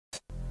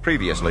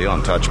Previously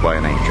untouched by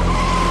an angel.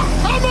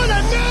 I'm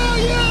gonna nail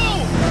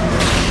you!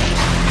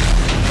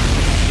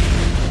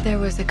 There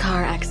was a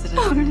car accident.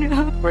 Oh,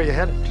 no. Where are you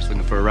headed? Just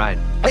looking for a ride.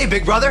 Hey,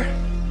 big brother.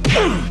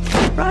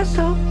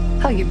 Russell,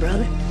 hug you,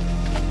 brother.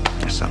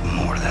 There's something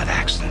more to that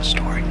accident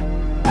story.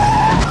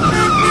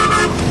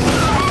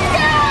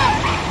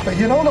 But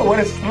you don't know what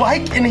it's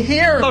like in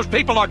here. Those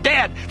people are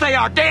dead. They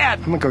are dead.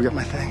 I'm gonna go get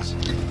my things.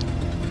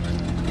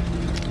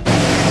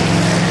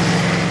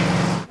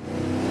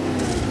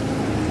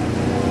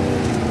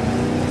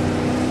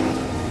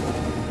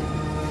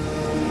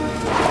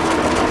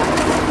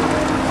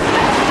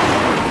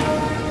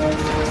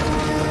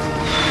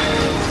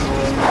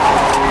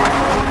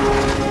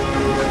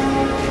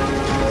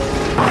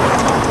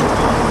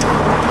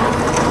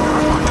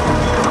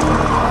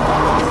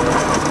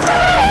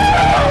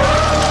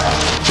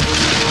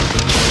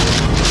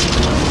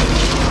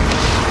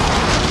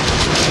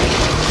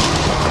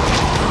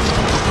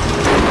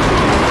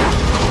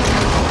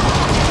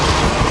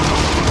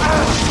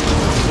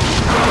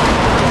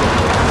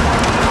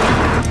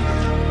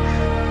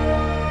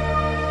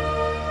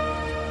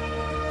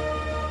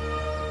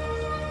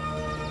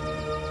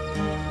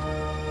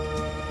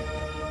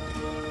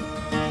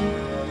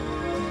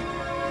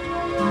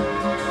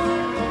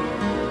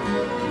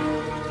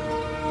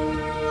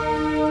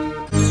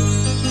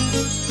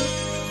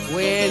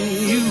 When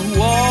you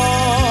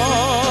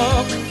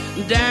walk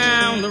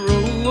down the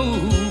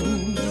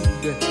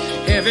road,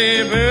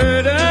 heavy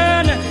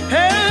burden,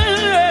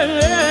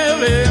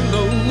 heavy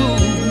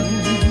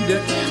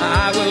load,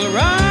 I will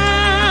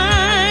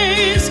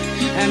rise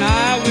and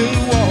I will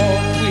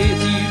walk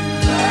with you.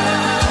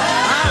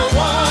 I'll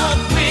walk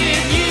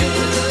with you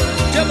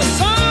till the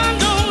sun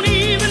don't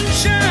even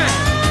shine.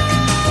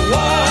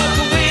 Walk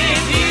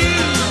with you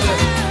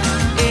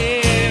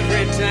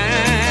every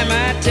time I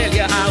tell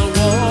you I'll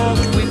walk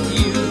with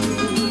you.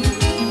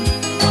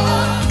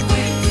 Walk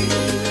with you.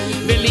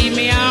 Believe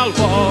me, I'll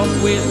walk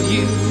with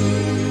you.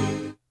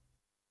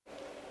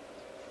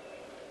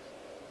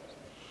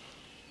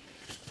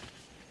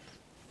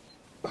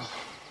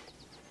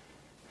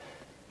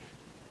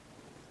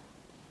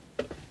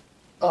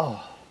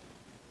 Oh.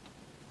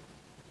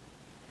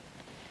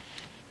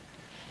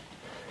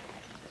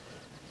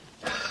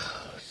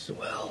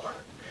 Swell.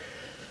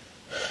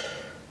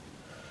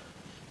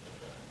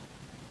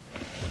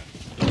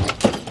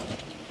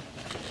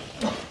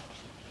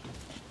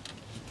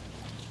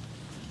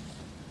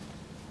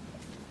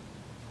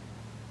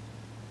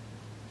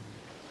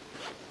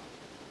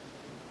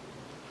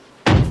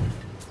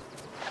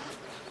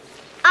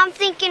 I'm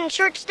thinking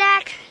short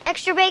stack,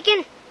 extra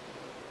bacon.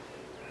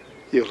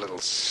 You little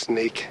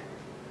sneak.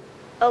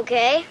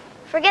 Okay,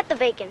 forget the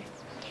bacon.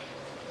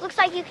 Looks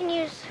like you can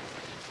use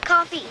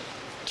coffee.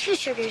 2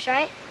 sugars,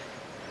 right?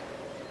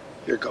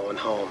 You're going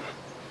home.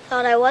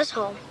 Thought I was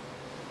home.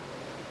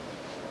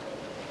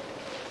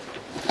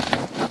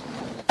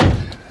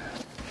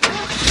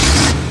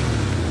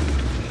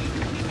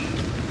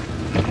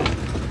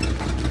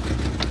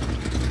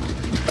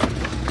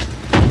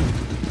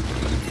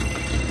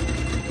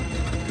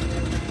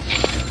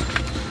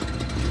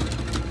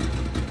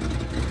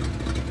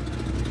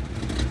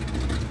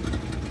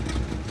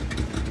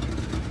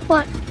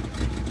 What?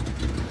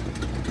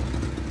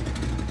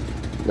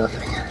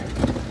 Nothing.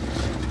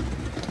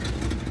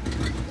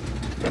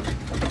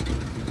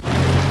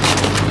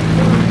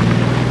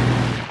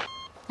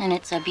 And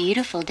it's a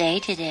beautiful day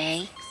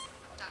today.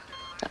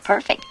 The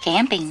perfect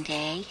camping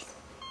day.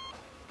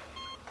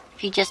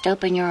 If you just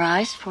open your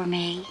eyes for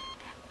me,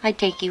 I'd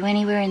take you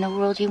anywhere in the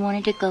world you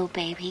wanted to go,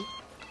 baby.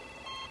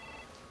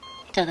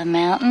 To the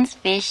mountains,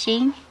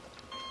 fishing.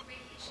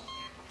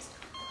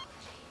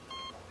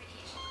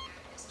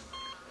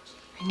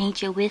 I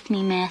need you with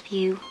me,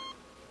 Matthew.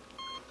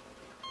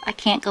 I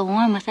can't go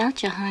on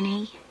without you,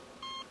 honey.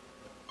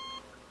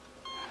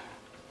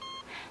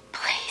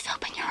 Please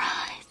open your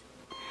eyes.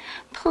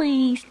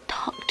 Please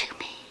talk to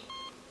me.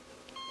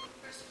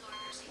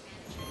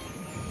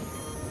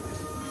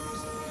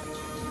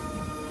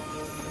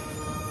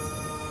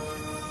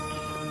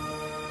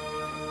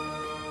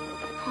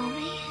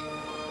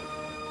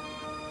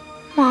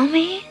 Mommy?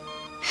 Mommy?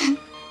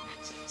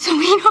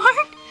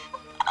 Sweetheart?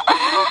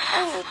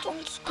 Oh,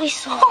 don't squeeze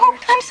so hard. Oh,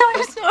 I'm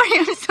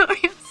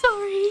sorry.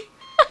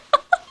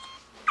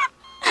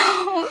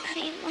 Oh,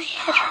 My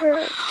head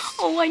hurts.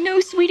 oh, I know,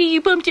 sweetie,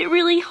 you bumped it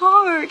really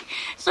hard.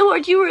 So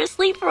hard you were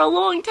asleep for a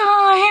long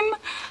time.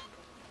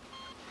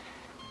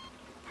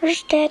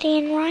 Where's Daddy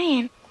and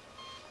Ryan?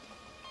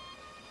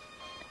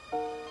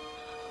 Oh,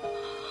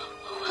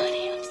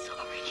 honey, I'm sorry.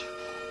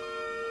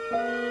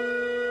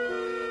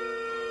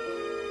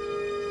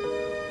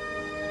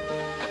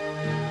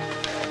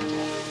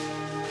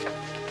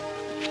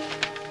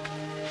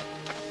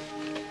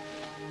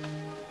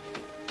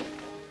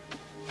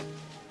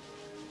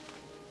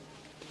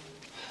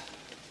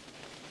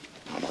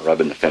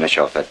 Rubbing the finish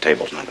off that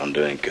table's not gonna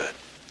do any good.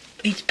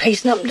 Beats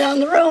pacing up and down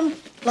the room.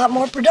 A lot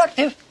more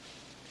productive.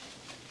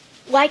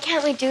 Why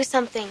can't we do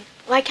something?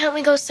 Why can't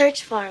we go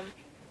search for him?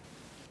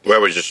 Where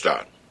would you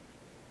start?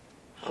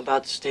 How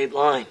about the state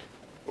line?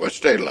 What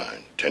state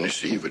line?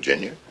 Tennessee,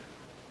 Virginia?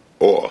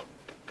 Or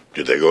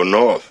did they go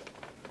north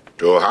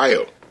to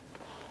Ohio?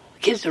 The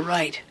kids are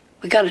right.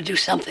 We got to do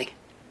something.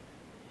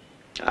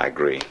 I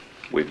agree.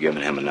 We've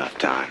given him enough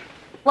time.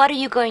 What are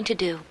you going to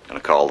do? Gonna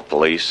call the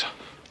police.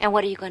 And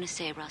what are you going to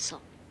say,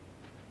 Russell?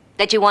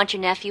 That you want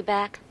your nephew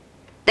back?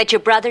 That your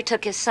brother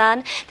took his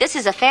son? This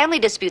is a family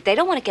dispute. They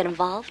don't want to get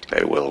involved.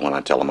 They will when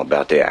I tell them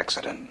about the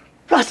accident.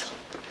 Russell,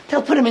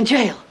 they'll put him in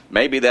jail.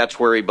 Maybe that's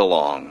where he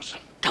belongs.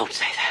 Don't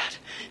say that.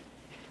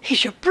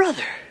 He's your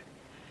brother.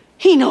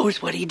 He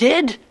knows what he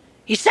did.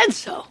 He said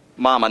so.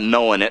 Mama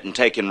knowing it and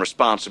taking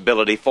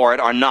responsibility for it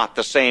are not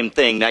the same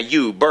thing. Now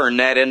you burn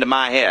that into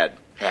my head.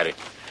 Hattie,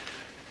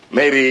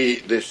 maybe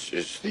this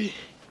is the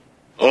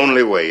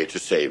only way to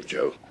save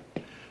Joe.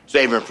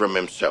 Save him from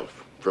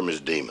himself, from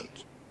his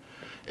demons.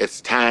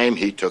 It's time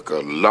he took a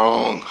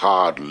long,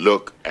 hard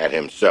look at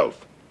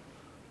himself.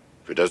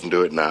 If he doesn't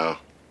do it now,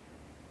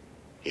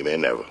 he may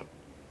never.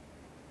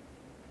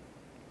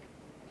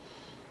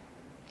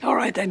 All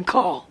right, then,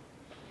 call.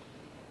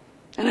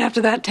 And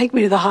after that, take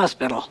me to the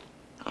hospital.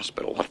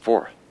 Hospital? What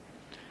for?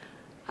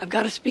 I've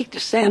got to speak to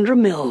Sandra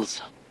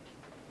Mills.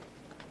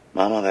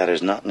 Mama, that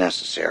is not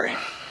necessary.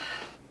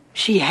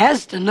 She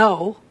has to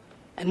know,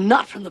 and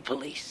not from the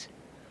police.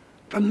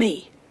 From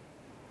me.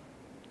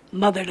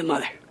 Mother to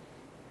mother.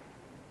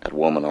 That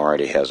woman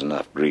already has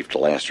enough grief to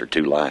last her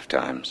 2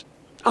 lifetimes.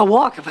 I'll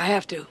walk if I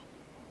have to.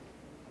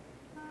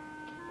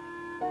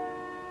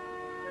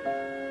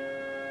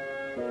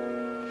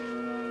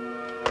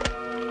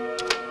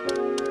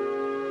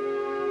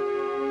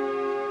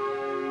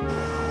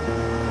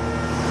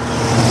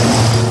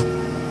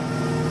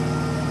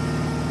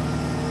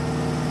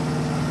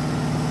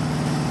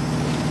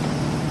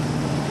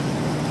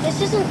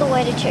 This isn't the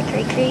way to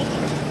Chicory Creek.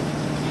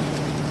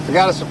 I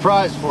got a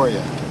surprise for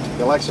you.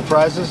 You like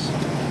surprises?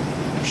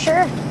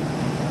 Sure.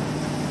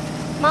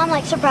 Mom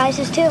likes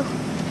surprises, too.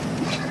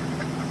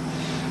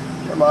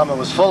 Your mama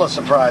was full of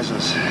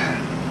surprises.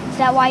 Is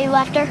that why you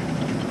left her?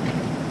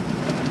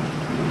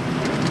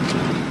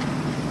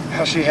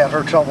 Well, she had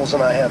her troubles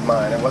and I had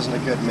mine. It wasn't a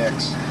good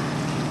mix.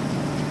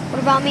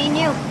 What about me and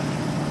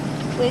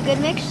you? We a good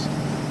mix?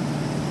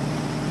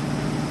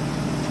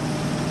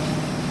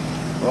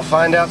 We'll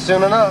find out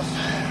soon enough.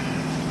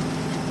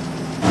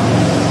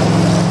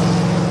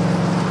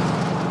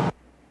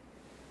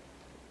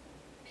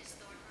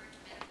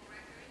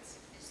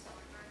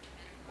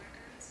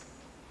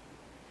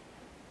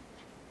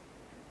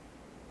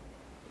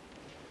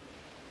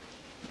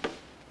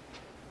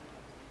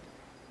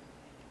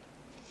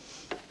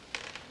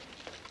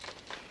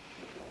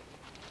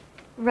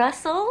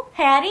 Russell?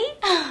 Hattie?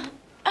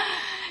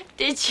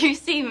 Did you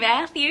see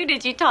Matthew?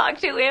 Did you talk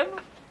to him?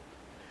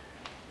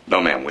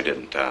 No, ma'am, we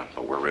didn't,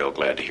 but we're real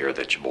glad to hear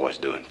that your boy's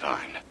doing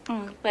fine.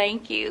 Oh,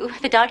 thank you.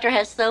 The doctor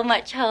has so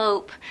much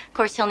hope. Of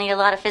course, he'll need a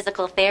lot of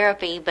physical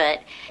therapy,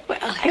 but...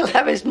 Well, he'll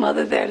have his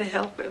mother there to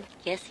help him.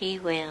 Yes, he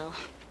will.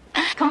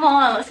 Come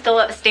on, let's go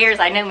upstairs.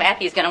 I know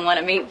Matthew's going to want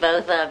to meet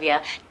both of you.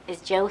 Is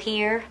Joe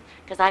here?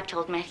 Because I've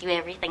told Matthew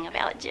everything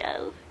about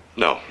Joe.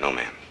 No,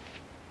 ma'am.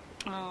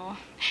 Oh,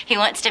 he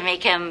wants to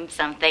make him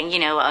something, you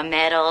know, a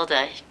medal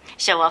to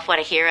show off what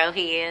a hero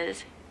he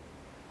is.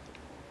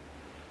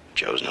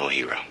 Joe's no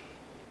hero.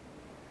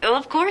 Oh,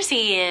 of course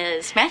he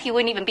is. Matthew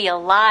wouldn't even be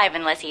alive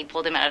unless he'd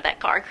pulled him out of that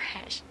car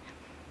crash.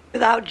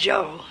 Without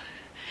Joe,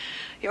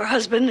 your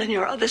husband and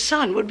your other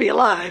son would be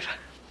alive.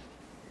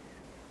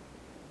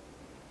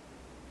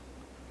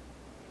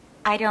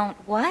 I don't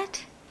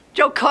what?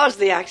 Joe caused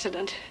the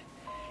accident.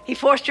 He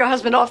forced your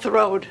husband off the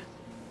road.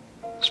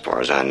 As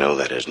far as I know,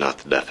 that is not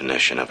the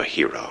definition of a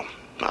hero.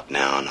 Not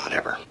now, not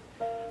ever.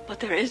 But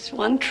there is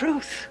one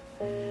truth.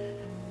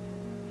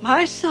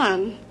 My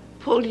son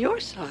pulled your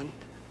son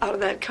out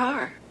of that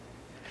car.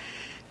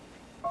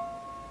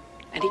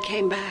 And he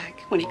came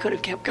back when he could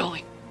have kept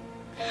going.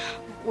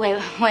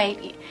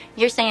 Wait.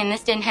 You're saying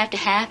this didn't have to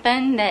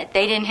happen? That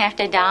they didn't have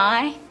to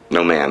die?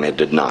 No, ma'am, it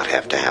did not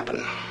have to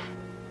happen.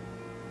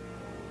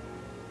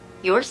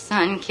 Your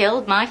son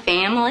killed my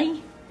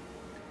family?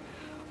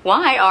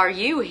 Why are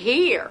you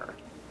here?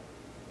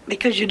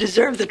 Because you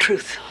deserve the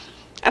truth.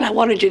 And I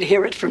wanted you to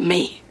hear it from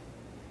me.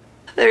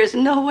 There is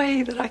no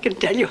way that I can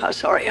tell you how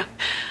sorry I am.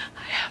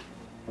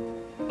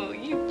 Oh,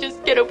 you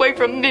just get away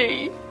from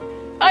me.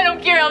 I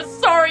don't care how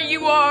sorry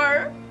you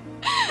are.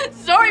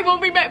 Sorry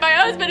won't bring back my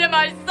husband and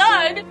my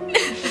son.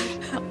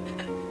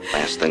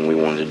 Last thing we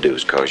wanted to do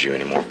is cause you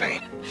any more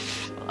pain.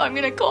 I'm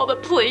gonna call the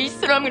police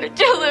and I'm gonna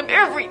tell them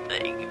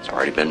everything. It's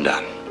already been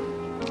done.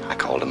 I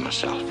called him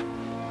myself.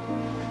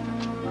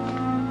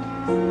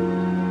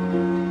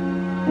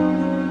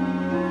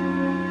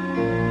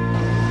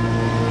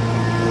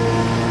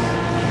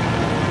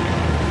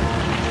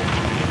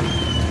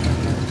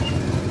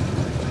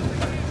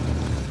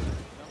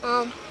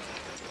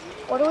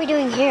 What are we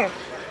doing here?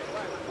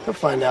 We'll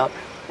find out.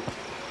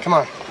 Come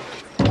on.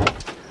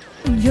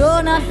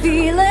 You're not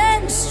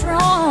feeling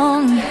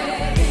strong.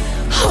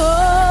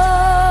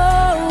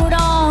 Hold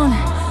on,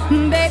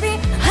 baby.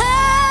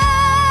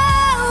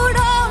 Hold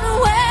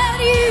on. When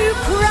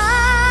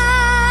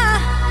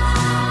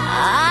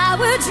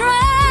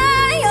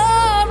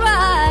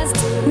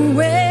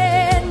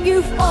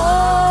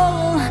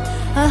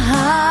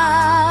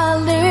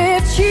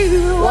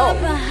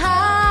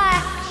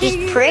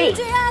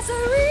pretty.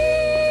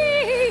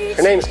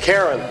 Her name's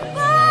Karen.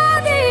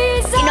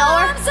 You know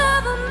her?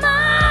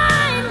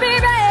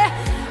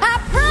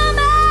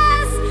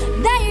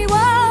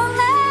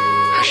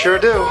 I sure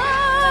do.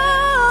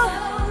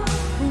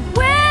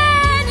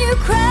 When you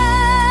cry.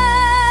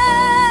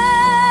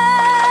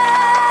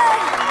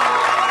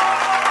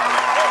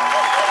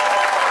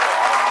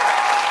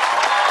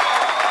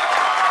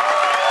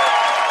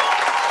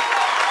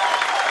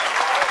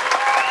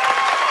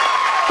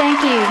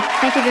 Thank you.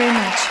 Thank you very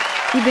much.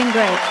 You've been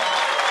great.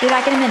 Be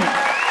back in a minute.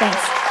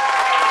 Thanks.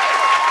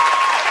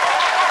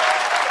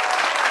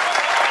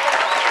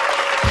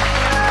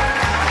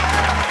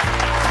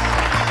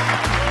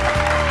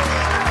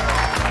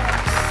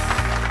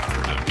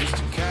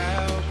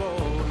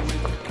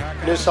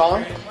 New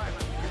song?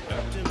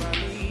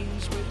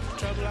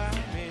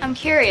 I'm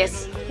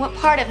curious. What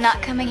part of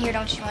not coming here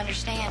don't you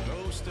understand?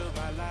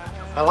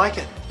 I like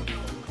it.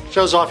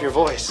 Shows off your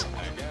voice.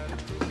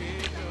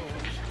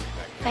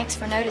 Thanks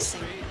for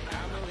noticing.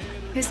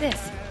 Who's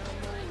this?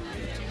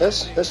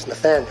 This is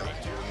Nathaniel.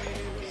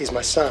 He's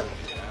my son.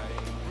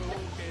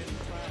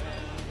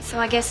 So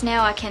I guess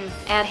now I can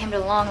add him to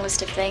the long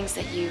list of things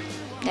that you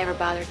never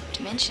bothered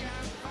to mention.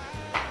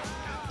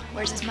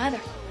 Where's his mother?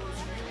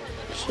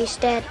 She's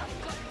dead.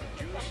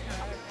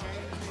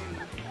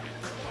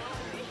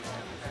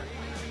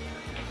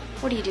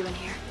 What are you doing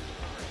here?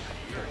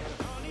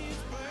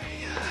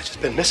 I've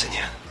just been missing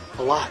you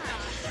a lot.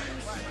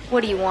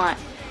 What do you want?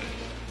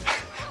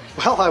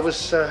 Well, I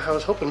was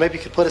hoping maybe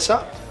you could put us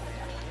up.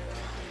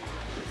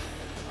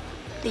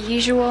 The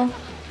usual?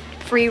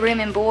 Free room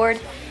and board?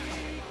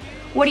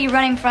 What are you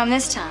running from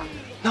this time?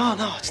 No,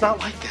 it's not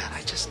like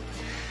that.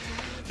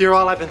 You're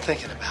all I've been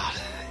thinking about.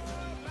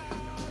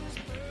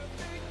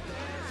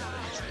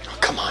 Oh,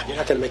 come on, you're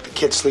not gonna make the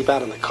kids sleep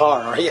out in the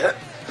car, are you?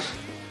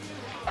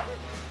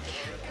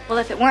 Well,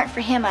 if it weren't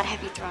for him, I'd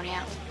have you thrown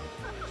out.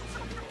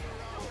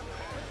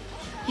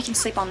 You can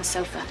sleep on the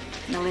sofa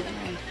in the living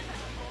room.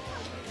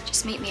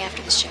 Just meet me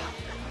after the show.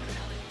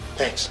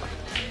 Thanks.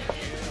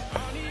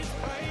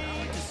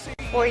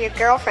 Or your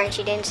girlfriend,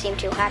 she didn't seem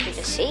too happy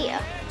to see you.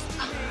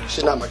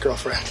 She's not my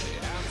girlfriend.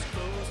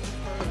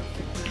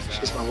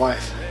 She's my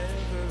wife.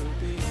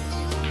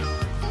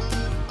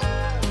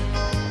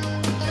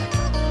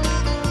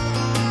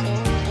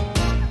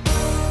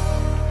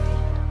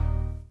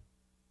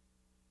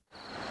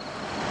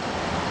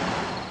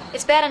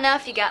 It's bad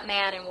enough you got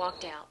mad and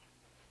walked out.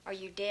 Are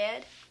you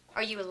dead?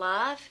 Are you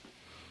alive?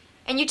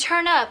 And you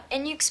turn up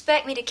and you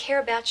expect me to care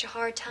about your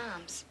hard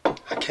times.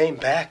 I came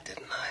back,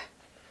 didn't I?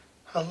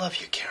 I love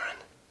you, Karen.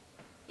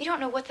 You don't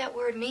know what that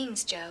word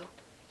means, Joe.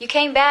 You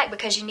came back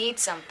because you need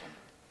something.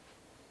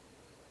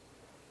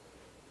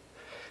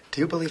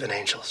 Do you believe in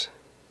angels?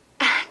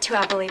 Do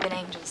I believe in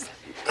angels?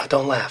 Now,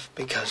 don't laugh,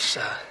 because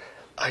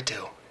I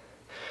do.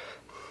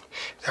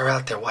 They're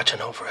out there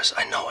watching over us.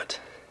 I know it.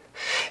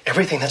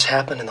 Everything that's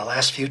happened in the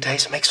last few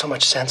days makes so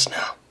much sense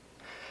now.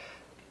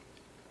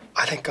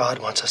 I think God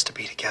wants us to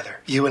be together.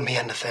 You and me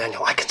and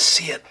Nathaniel. I can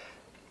see it.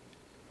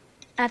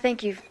 I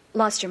think you've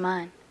lost your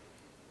mind.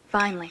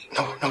 Finally.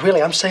 No,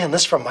 really, I'm saying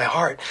this from my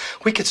heart.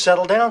 We could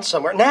settle down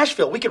somewhere.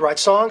 Nashville, we could write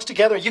songs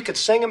together. You could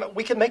sing them.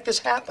 We could make this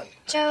happen.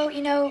 Joe,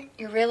 you know,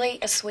 you're really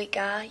a sweet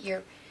guy.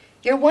 You're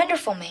a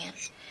wonderful man.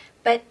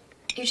 But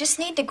you just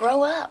need to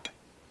grow up.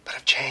 But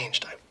I've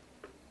changed.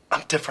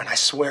 I'm different, I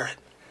swear it.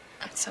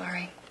 I'm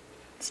sorry.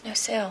 It's no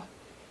sale.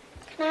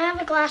 Can I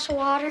have a glass of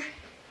water?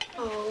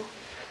 Oh,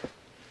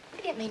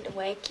 I didn't mean to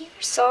wake you.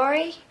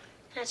 Sorry.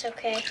 That's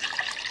okay. I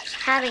was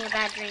having a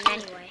bad dream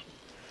anyway.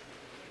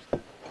 I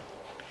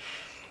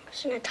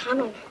was in a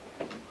tunnel,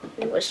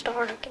 and it was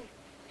dark, and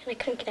I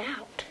couldn't get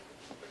out.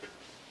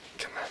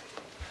 Come on.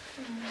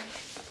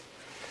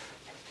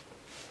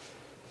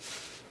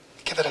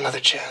 Give it another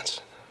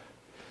chance.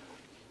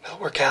 It'll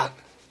work out.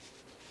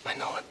 I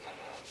know it.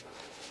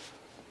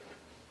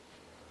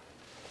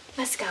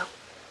 Let's go.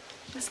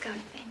 Let's go,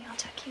 Nathaniel. I'll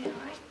tuck you in, all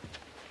right?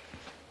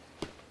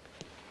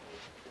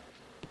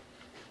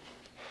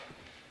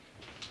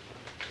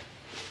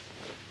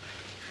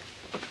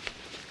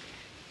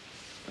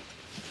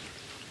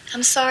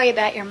 I'm sorry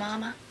about your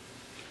mama.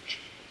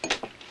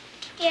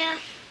 Yeah,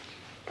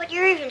 but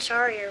you're even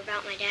sorrier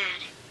about my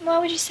dad. Why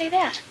would you say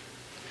that?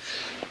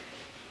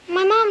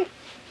 My mom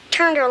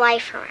turned her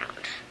life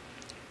around.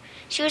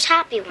 She was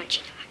happy when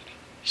she died.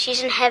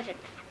 She's in heaven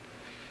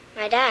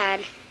now. My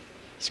dad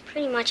is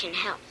pretty much in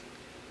hell.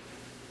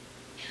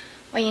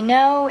 Well, you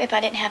know, if I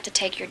didn't have to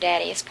take your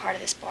daddy as part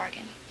of this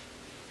bargain,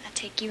 I'd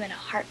take you in a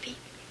heartbeat.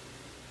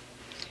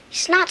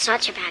 He's not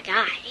such a bad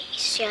guy.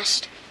 He's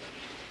just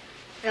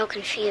real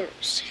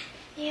confused.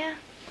 Yeah.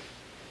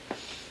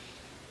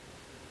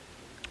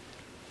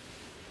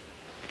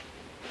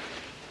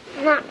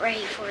 I'm not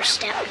ready for a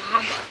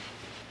stepmom.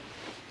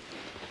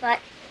 But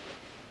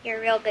you're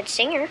a real good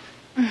singer.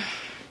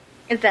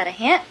 Is that a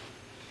hint?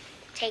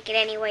 Take it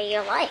any way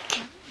you like.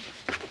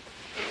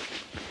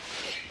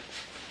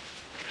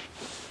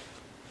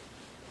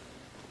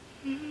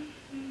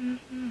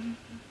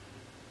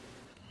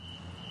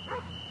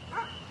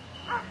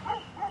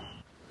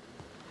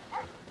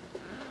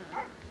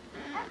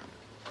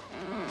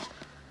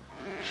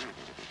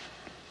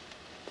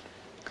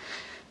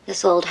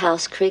 This old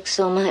house creaks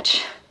so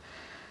much.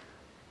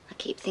 I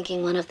keep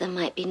thinking one of them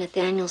might be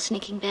Nathaniel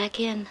sneaking back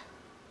in.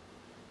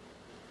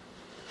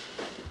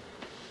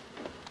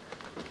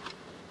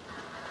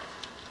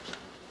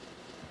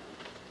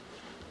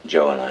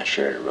 Joe and I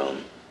shared a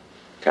room,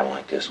 kind of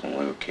like this when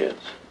we were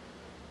kids.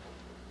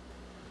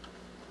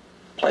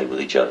 Played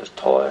with each other's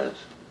toys,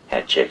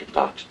 had chicken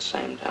pox at the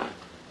same time.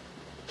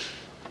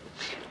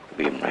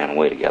 We even ran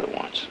away together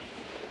once.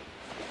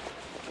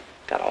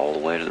 Got all the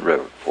way to the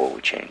river before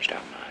we changed our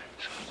minds.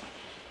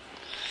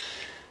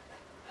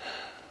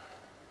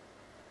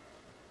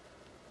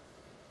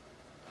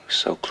 We were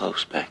so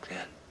close back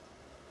then.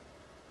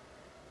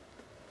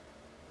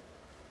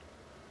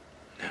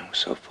 Now we're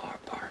so far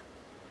apart.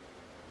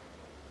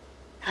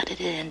 How did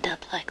it end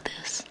up like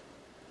this?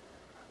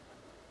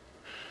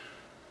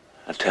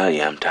 I tell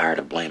you, I'm tired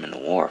of blaming the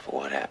war for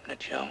what happened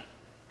to Joe.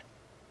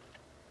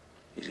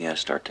 He's got to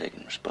start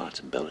taking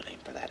responsibility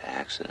for that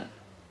accident.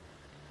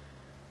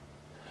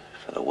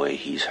 For the way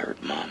he's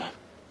hurt Mama.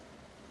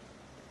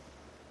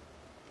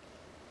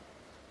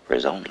 For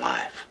his own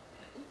life.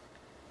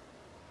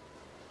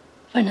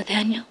 For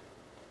Nathaniel?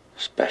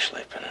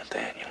 Especially for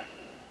Nathaniel.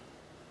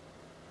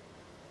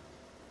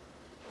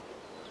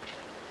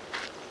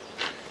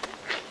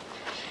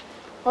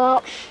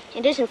 Well,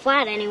 it isn't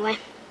flat anyway.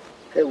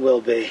 It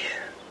will be.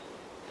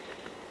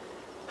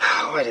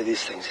 Why do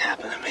these things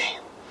happen to me?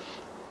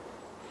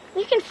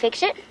 We can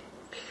fix it.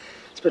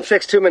 It's been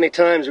fixed too many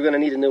times. We're going to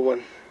need a new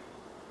one.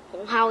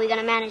 Well, how are we going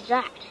to manage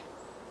that?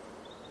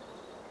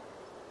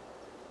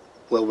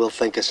 Well, we'll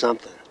think of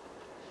something.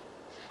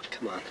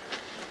 Come on.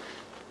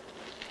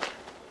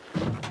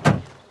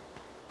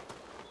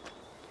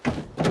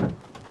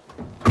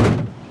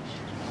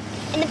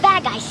 And the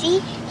bad guy, see?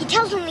 He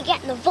tells him to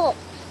get in the vault,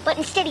 but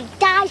instead he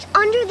dives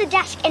under the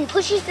desk and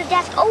pushes the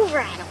desk over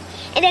at him.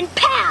 And then,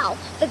 pow!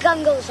 The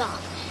gun goes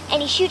off,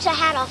 and he shoots a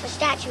hat off a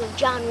statue of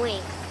John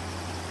Wayne.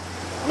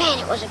 Man,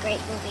 it was a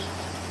great movie.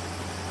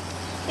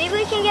 Maybe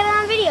we can get it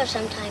on video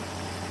sometime.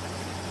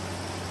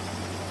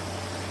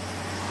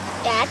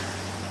 Dad?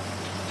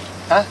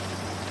 Huh?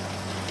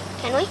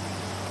 Can we?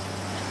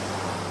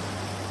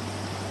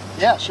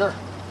 Yeah, sure.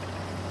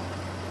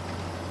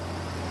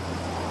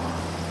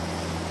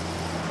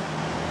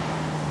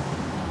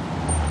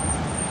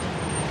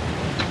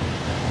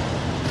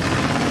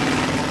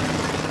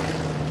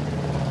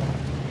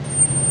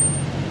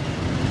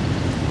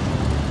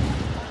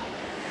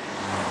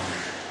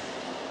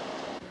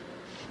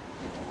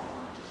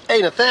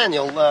 Hey,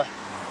 Nathaniel, you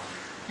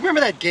remember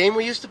that game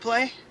we used to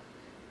play?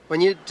 When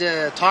you'd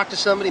talk to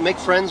somebody, make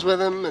friends with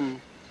them, and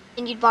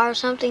you'd borrow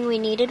something we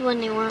needed when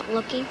they weren't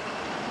looking?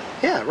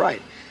 Yeah, right.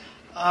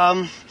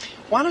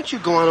 Why don't you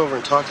go on over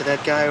and talk to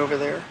that guy over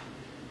there?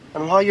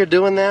 And while you're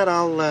doing that,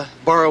 I'll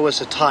borrow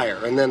us a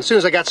tire. And then as soon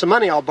as I got some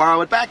money, I'll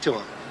borrow it back to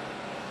him.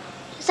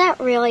 Is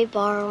that really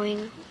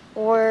borrowing?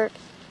 Or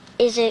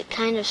is it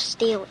kind of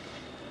stealing?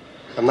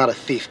 I'm not a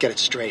thief, get it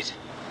straight.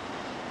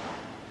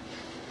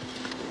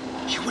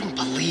 You wouldn't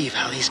believe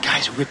how these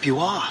guys rip you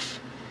off.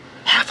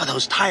 Half of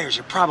those tires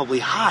are probably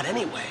hot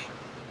anyway.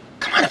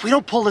 Come on, if we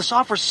don't pull this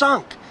off, we're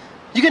sunk.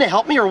 You gonna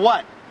help me or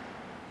what?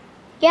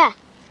 Yeah,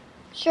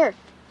 sure.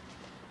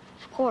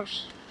 Of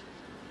course.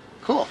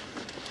 Cool.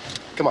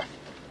 Come on.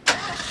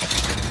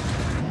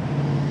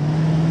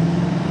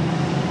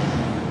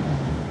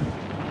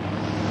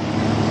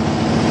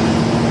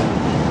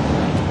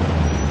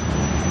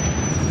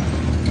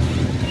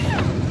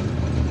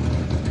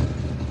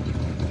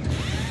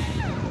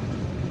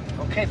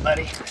 Okay,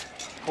 buddy.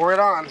 Pour it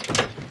on.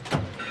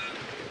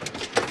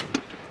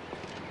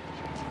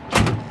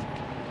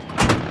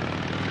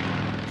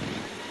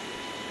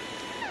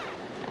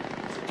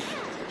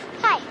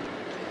 Hi.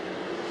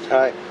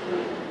 Hi.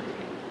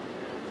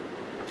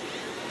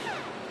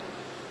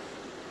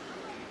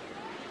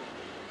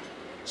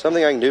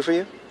 Something I can do for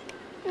you?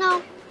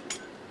 No.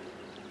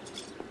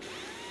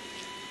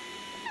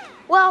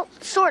 Well,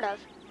 sort of.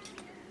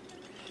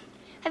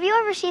 Have you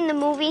ever seen the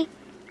movie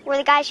where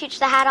the guy shoots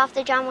the hat off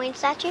the John Wayne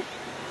statue?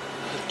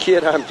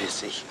 Kid, I'm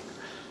busy.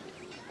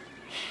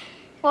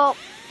 Well,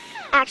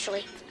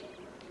 actually,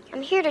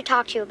 I'm here to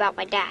talk to you about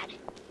my dad.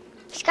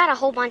 He's got a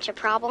whole bunch of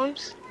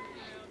problems.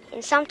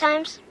 And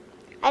sometimes,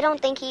 I don't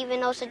think he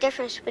even knows the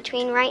difference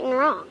between right and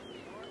wrong.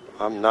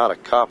 I'm not a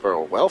cop or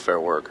a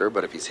welfare worker,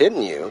 but if he's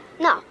hitting you...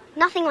 No,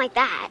 nothing like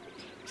that.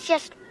 It's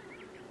just,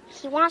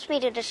 he wants me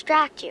to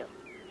distract you.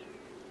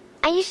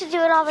 I used to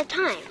do it all the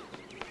time,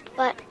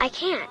 but I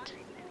can't,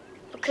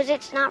 because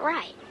it's not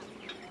right.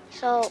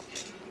 So,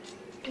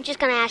 I'm just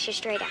going to ask you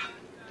straight out.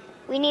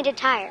 We need a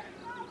tire,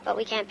 but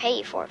we can't pay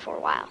you for it for a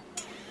while.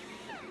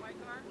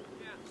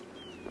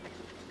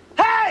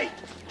 Hey!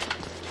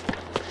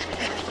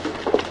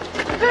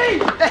 Hey!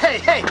 Hey,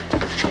 hey!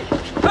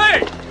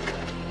 Hey!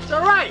 It's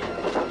all right.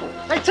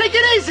 Hey, take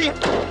it easy.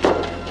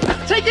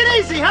 Take it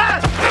easy, huh?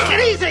 Take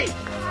it easy.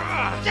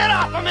 Get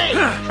off of me.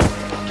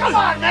 Come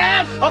on,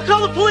 man. I'll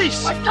call the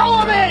police. Let go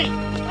of me.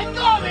 Let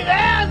go of me,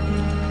 man.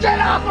 Get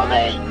off of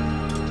me.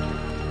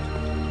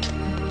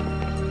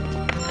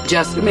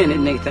 Just a minute,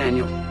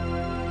 Nathaniel.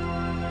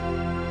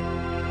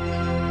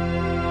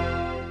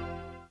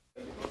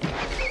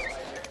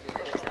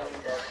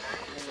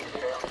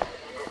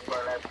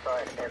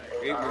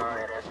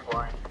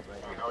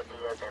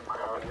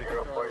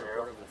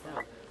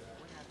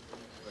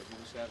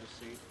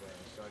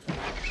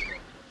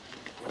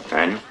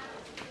 Daniel?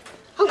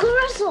 Uncle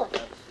Russell!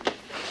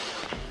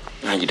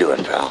 How you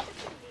doing, pal?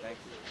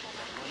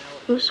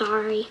 I'm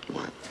sorry.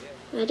 What?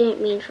 I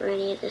didn't mean for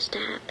any of this to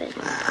happen.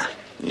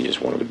 You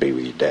just wanted to be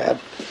with your dad.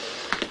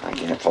 I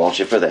can't fault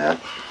you for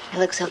that. It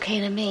looks okay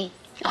to me.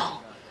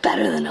 Oh,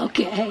 better than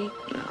okay.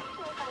 No.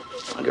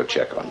 I'll go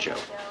check on Joe.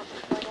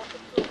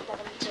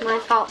 It's my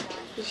fault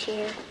he's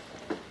here.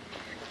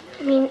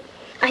 I mean,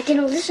 I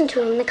didn't listen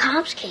to him. The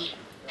cops came.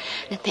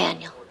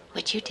 Nathaniel,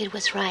 what you did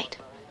was right.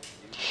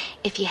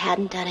 If you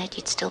hadn't done it,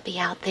 you'd still be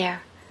out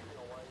there.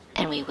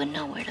 And we wouldn't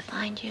know where to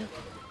find you.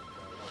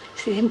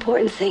 See, the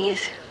important thing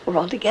is we're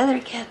all together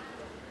again.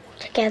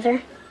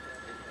 Together?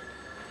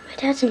 My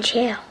dad's in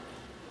jail.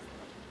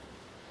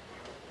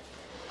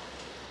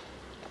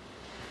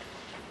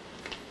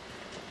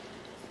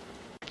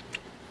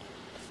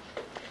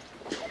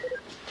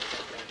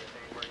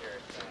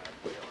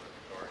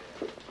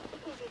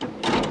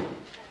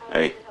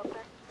 Hey.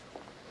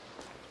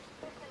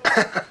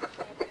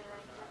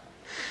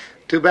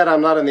 Too bad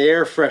I'm not in the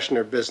air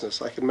freshener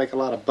business. I could make a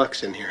lot of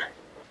bucks in here.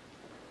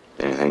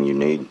 Anything you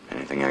need?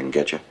 Anything I can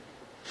get you?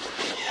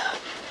 Yeah.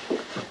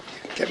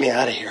 Get me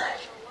out of here.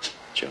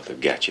 Joe,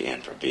 they've got you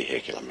in for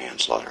vehicular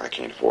manslaughter. I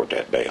can't afford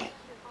that bail.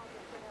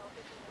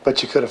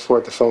 But you could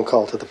afford the phone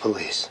call to the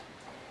police.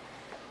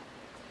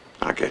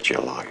 I'll get you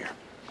a lawyer.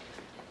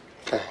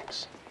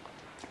 Thanks.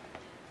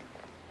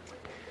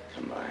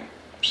 Somebody.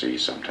 See you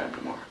sometime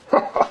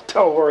tomorrow.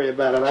 Don't worry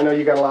about it. I know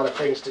you got a lot of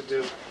things to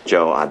do.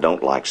 Joe, I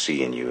don't like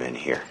seeing you in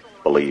here.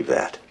 Believe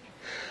that.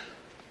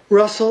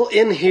 Russell,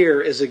 in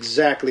here is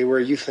exactly where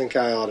you think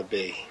I ought to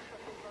be.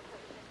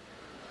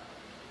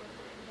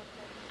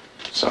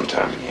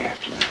 Sometime in the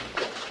afternoon.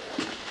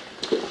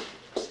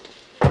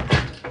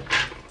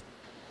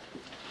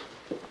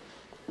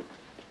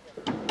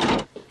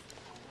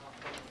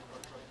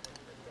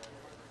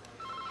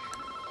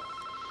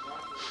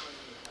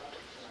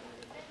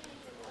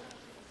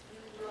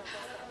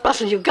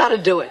 Russell, you've got to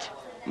do it.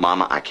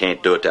 Mama, I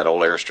can't do it. That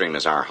old Airstream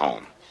is our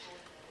home.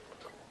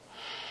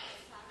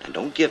 And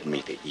don't give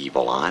me the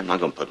evil eye. I'm not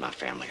going to put my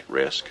family at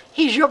risk.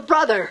 He's your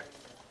brother.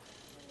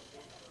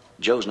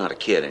 Joe's not a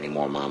kid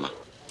anymore, Mama.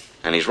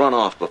 And he's run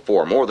off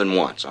before, more than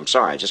once. I'm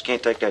sorry, I just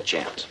can't take that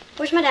chance.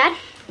 Where's my dad?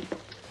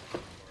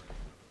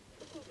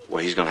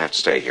 Well, he's going to have to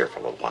stay here for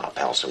a little while,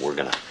 pal, so we're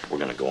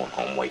gonna go on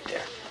home, wait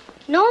there.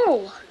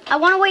 No, I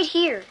want to wait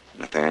here.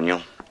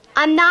 Nathaniel?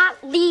 I'm not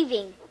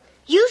leaving.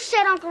 You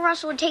said Uncle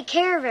Russell would take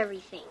care of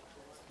everything.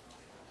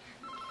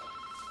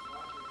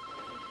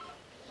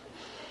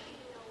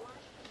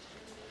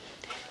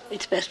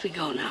 It's best we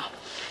go now.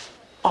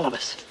 All of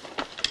us.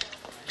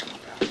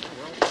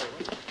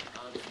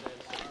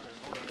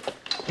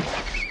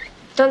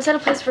 Don't set a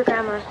place for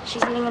Grandma.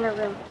 She's eating in her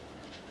room.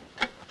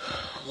 I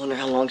wonder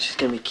how long she's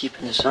gonna be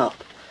keeping this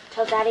up.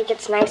 Till Daddy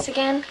gets nice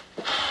again.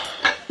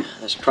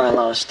 There's probably a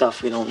lot of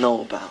stuff we don't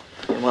know about.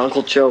 And what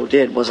Uncle Joe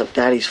did wasn't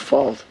Daddy's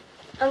fault.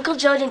 Uncle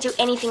Joe didn't do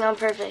anything on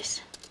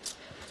purpose.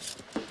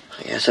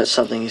 I guess that's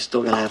something he's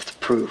still gonna have to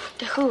prove.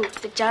 To who?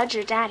 The judge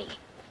or Daddy?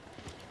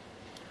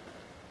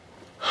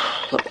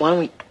 Look, why don't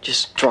we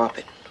just drop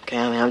it, okay?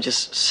 I mean, I'm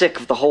just sick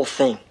of the whole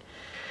thing.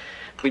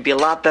 We'd be a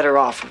lot better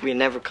off if we had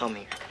never come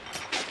here.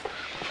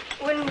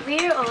 When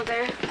we're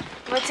older,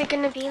 what's it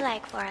gonna be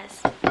like for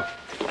us?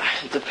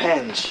 It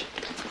depends.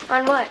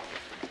 On what?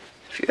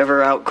 If you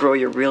ever outgrow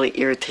your really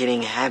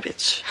irritating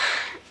habits.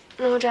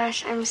 No,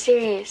 Josh, I'm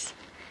serious.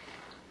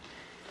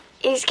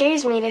 It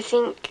scares me to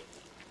think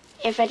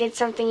if I did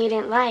something you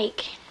didn't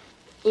like,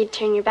 you'd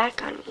turn your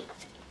back on me.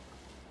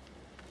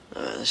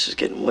 This is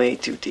getting way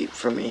too deep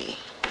for me.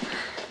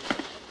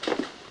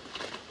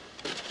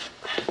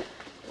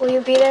 Will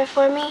you be there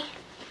for me?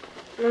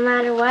 No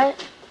matter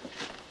what?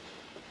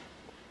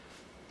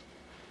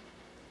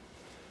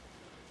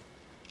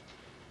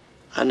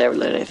 I'd never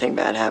let anything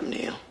bad happen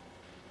to you.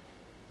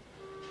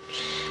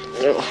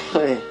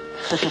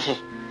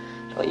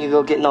 Don't you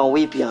go getting all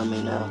weepy on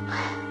me now.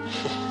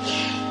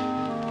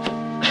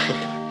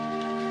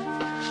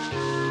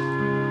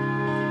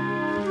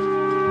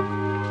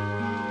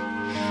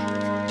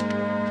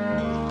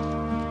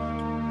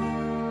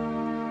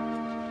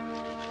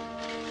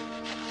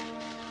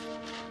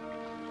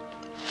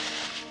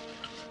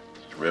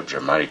 Ribs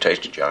are mighty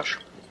tasty, Josh.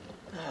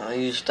 I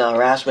used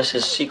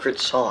Rasmus's secret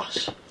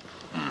sauce.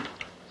 A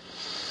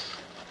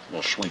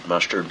little sweet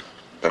mustard,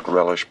 pickle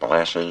relish,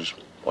 molasses.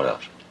 What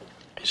else?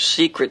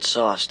 Secret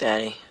sauce,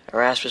 Daddy.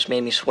 Erasmus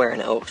made me swear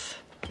an oath.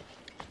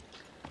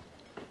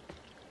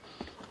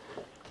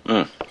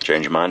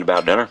 Change your mind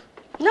about dinner?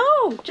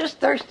 No, just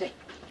thirsty.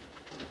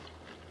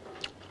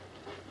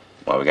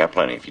 Well, we got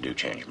plenty if you do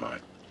change your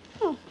mind.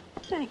 Oh,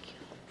 thank you.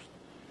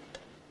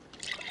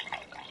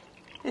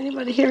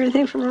 Anybody hear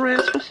anything from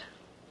Erasmus?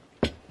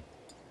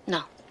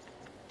 No.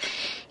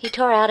 He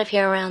tore out of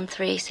here around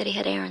 3, said he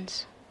had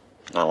errands.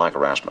 Not like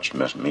Erasmus to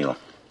miss a meal.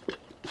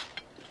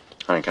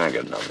 Honey, can I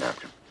get another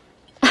napkin?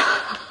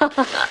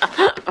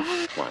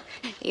 What?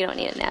 You don't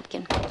need a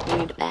napkin. You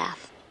need a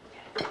bath.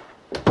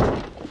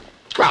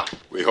 Well,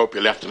 we hope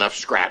you left enough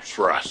scraps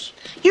for us.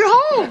 You're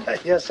home.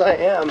 Yes, I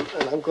am,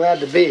 and I'm glad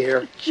to be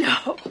here.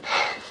 Joe.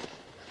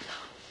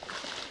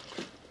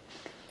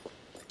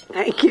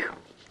 Thank you.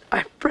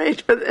 I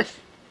prayed for this.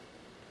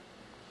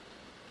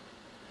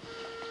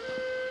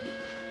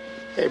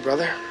 Hey,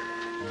 brother.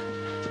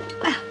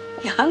 Well,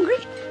 you hungry?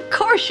 Of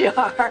course you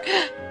are.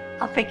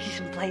 I'll pick you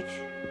some plates.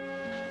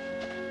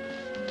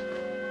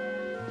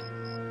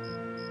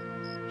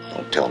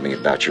 Don't tell me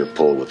about your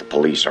pull with the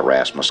police,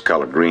 Erasmus.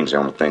 Color green's the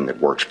only thing that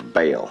works for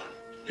bail.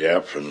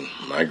 Yep, and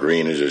my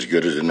green is as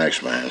good as the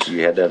next man's.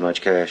 You had that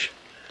much cash?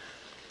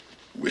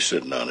 We're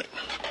sitting on it.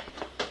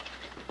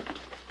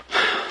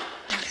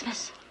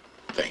 Erasmus.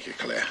 Thank you,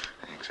 Claire.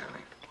 Thanks,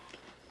 honey.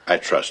 I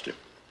trust him.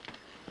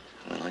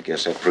 Well, I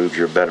guess that proves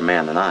you're a better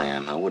man than I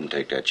am. I wouldn't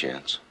take that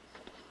chance.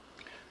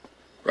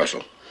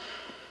 Russell,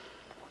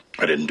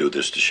 I didn't do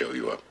this to show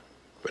you up,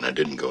 but I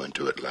didn't go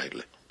into it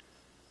lightly.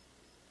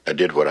 I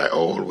did what I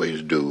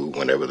always do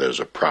whenever there's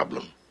a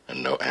problem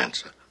and no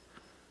answer.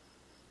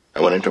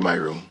 I went into my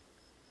room,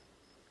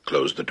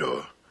 closed the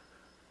door,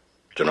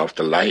 turned off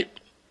the light,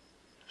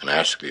 and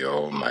asked the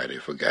Almighty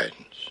for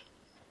guidance.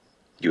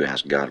 You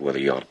asked God whether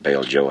you ought to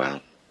bail Joe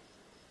out?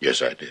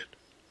 Yes, I did.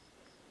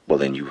 Well,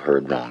 then you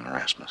heard wrong,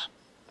 Erasmus.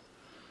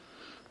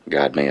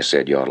 God may have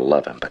said you ought to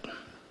love him, but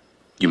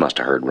you must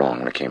have heard wrong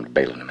when it came to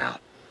bailing him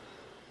out.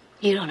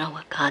 You don't know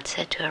what God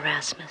said to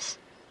Erasmus.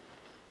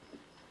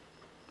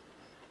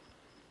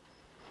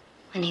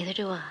 And neither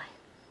do I.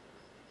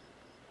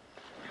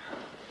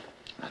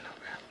 I know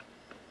that.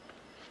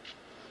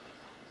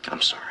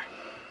 I'm sorry.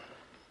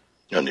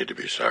 No need to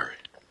be sorry.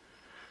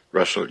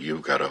 Russell,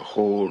 you've got a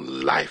whole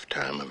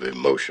lifetime of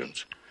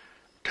emotions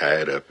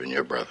tied up in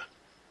your brother.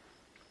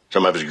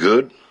 Some of it's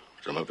good,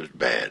 some of it's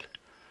bad.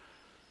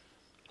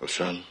 Well,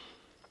 son,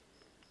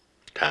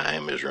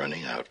 time is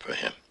running out for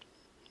him.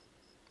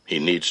 He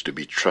needs to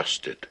be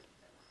trusted,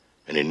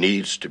 and he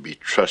needs to be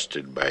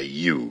trusted by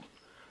you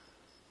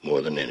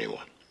more than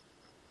anyone.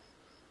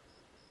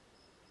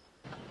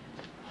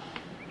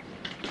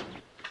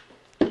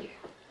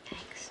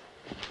 Thanks.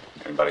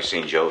 Anybody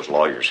seen Joe's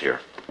lawyers here?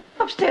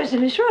 Upstairs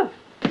in his room.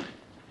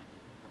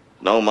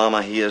 No,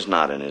 Mama, he is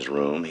not in his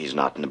room. He's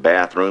not in the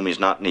bathroom, he's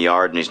not in the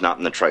yard, and he's not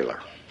in the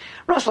trailer.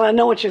 Russell, I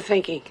know what you're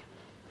thinking.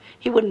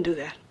 He wouldn't do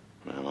that.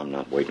 Well, I'm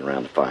not waiting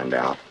around to find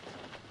out.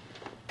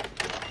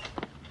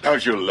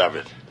 Don't you love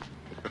it?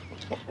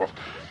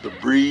 The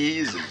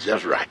breeze is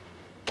just right.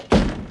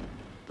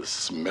 The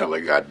smell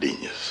of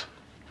gardenias.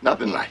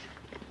 Nothing like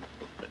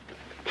it.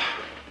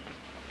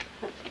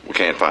 We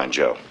can't find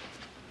Joe.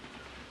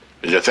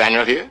 Is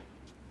Nathaniel here?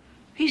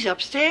 He's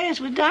upstairs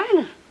with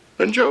Dinah.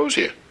 Then Joe's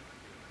here.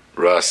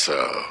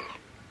 Russell,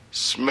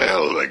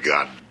 smell the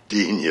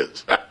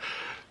gardenias.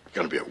 It's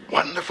going to be a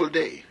wonderful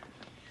day.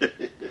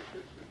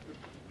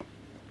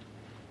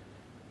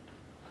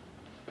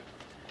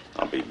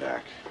 I'll be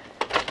back.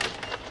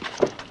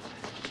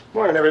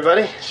 Morning,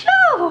 everybody.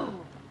 Joe!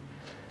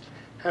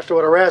 After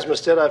what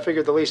Erasmus did, I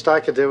figured the least I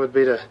could do would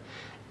be to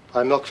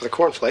buy milk for the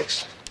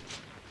cornflakes.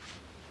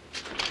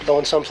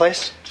 Going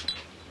someplace?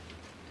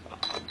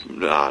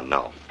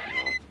 No.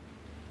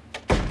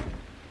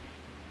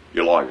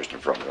 Your lawyer's in the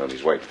front room.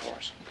 He's waiting for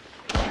us.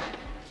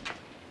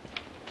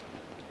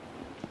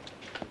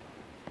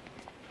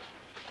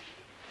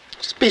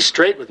 Just be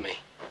straight with me.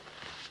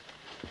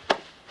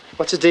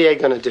 What's the DA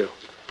gonna do?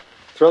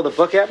 Throw the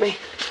book at me?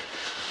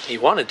 He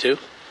wanted to.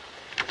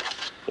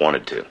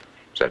 Wanted to.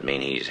 Does that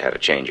mean he's had a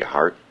change of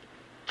heart?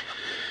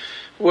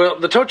 Well,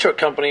 the tow truck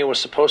company was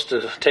supposed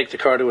to take the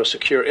car to a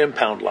secure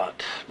impound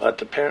lot,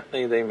 but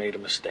apparently they made a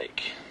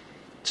mistake.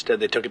 Instead,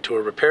 they took it to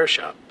a repair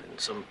shop, and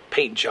some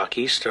paint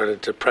jockeys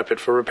started to prep it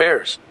for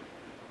repairs.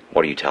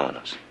 What are you telling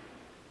us?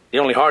 The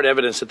only hard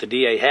evidence that the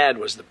DA had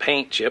was the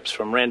paint chips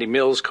from Randy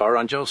Mills' car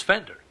on Joe's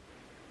fender.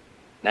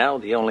 Now,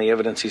 the only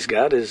evidence he's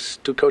got is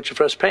 2 coats of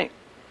fresh paint.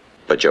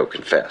 But Joe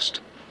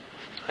confessed.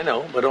 I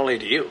know, but only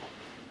to you.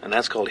 And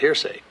that's called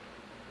hearsay.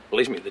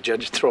 Believe me, the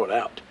judge would throw it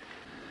out.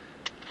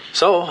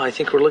 So, I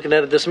think we're looking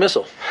at a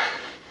dismissal.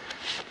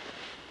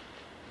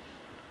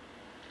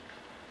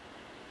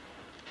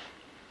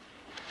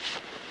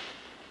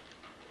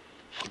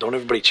 Don't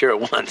everybody cheer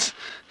at once.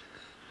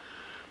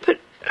 But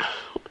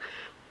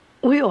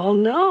we all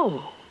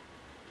know.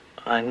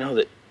 I know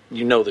that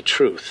you know the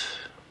truth.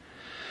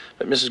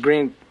 But, Mrs.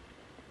 Green,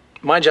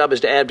 my job is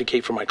to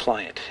advocate for my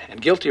client.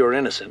 And guilty or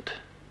innocent,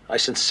 I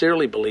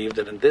sincerely believe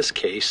that in this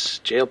case,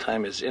 jail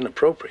time is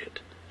inappropriate.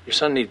 Your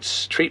son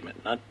needs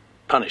treatment, not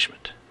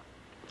punishment.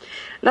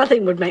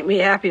 Nothing would make me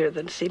happier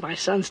than to see my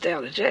son stay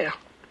out of jail.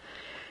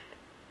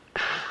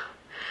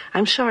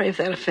 I'm sorry if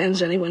that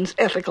offends anyone's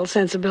ethical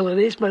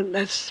sensibilities, but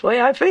that's the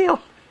way I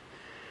feel.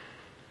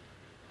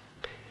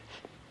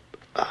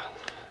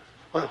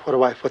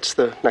 What's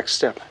the next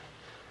step?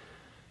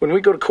 When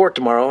we go to court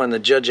tomorrow and the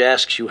judge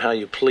asks you how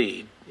you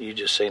plead, you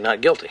just say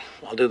not guilty.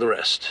 I'll do the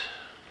rest.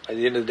 By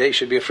the end of the day, you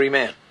should be a free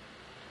man.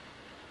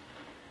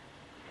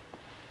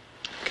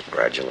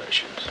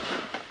 Congratulations.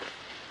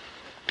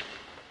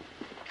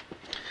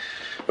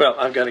 Well,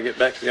 I've got to get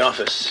back to the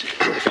office.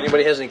 If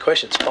anybody has any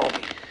questions, call me.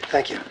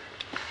 Thank you.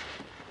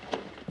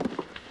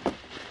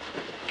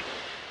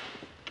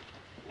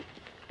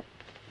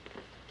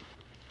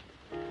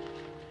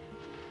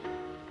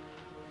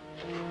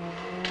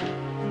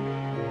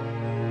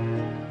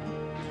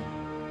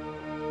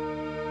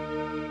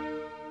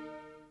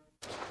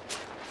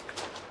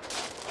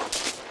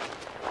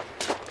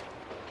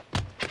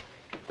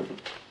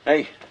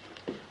 Hey,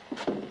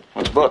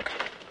 what's the book?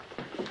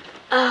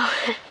 Oh,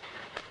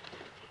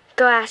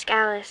 go ask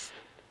Alice.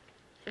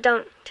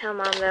 Don't tell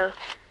Mom, though.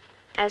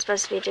 I was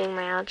supposed to be doing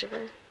my algebra.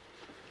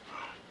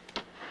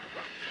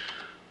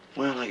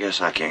 Well, I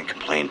guess I can't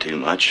complain too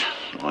much,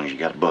 as long as you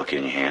got a book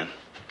in your hand.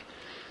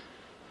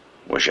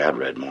 Wish I'd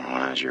read more when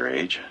I was your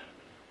age.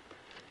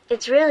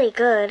 It's really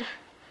good.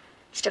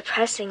 It's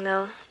depressing,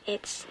 though.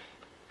 It's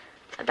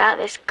about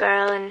this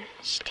girl, and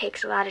she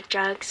takes a lot of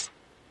drugs.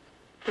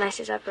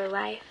 Messes up her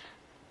life.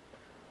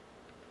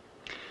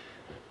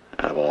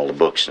 Out of all the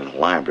books in the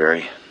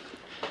library,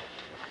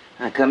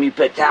 how come you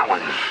picked that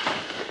one?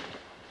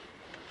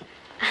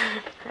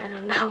 I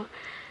don't know.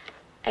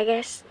 I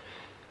guess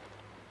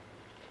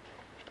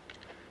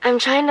I'm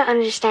trying to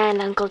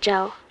understand Uncle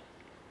Joe.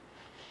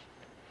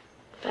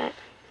 But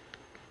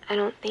I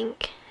don't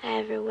think I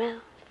ever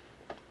will.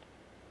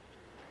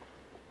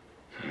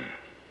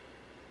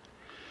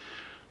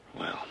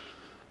 Well,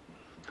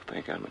 I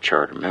think I'm a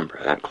charter member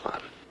of that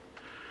club.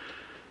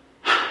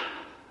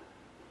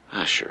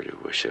 I sure do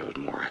wish there was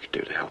more I could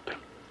do to help him.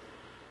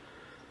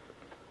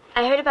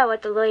 I heard about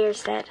what the lawyer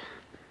said.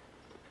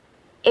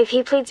 If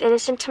he pleads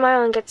innocent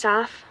tomorrow and gets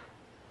off,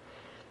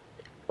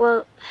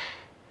 well,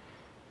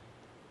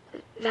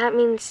 that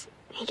means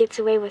he gets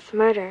away with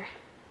murder,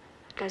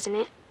 doesn't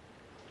it?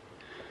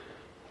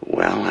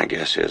 Well, I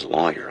guess his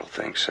lawyer will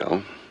think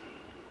so.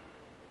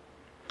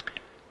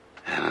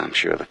 And I'm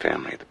sure the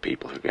family of the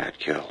people who got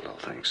killed will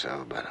think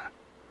so, but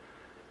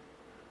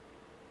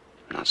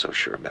I'm not so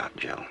sure about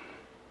Joe.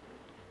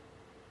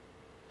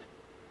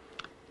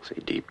 See,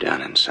 deep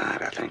down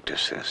inside, I think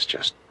this is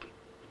just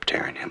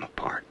tearing him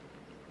apart.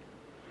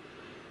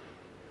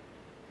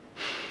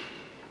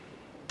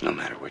 No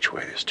matter which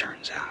way this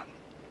turns out,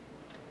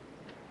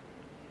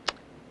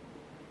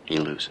 he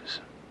loses.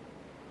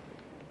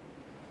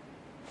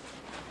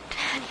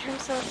 Daddy, I'm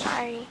so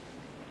sorry.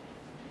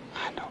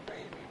 I know,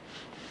 baby.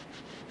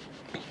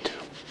 Me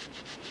too.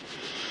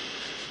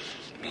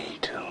 Me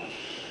too.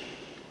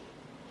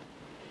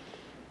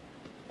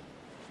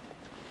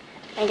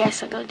 I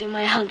guess I'll go do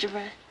my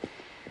algebra.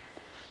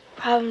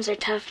 Problems are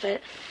tough, but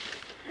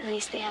at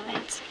least they have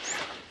answers.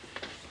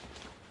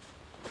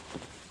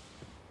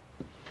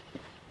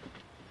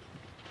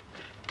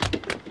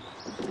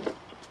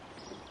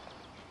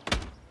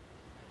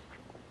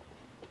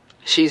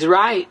 She's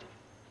right.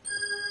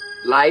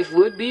 Life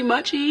would be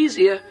much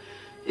easier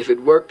if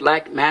it worked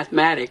like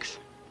mathematics.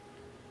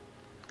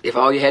 If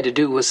all you had to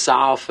do was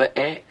solve for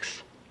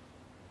X.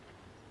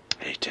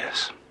 Hey,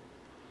 Tess.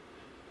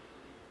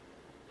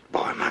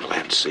 Boy, am I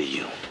glad to see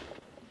you.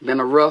 Been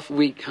a rough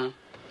week, huh?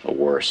 The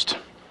worst.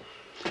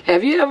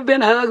 Have you ever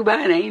been hugged by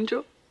an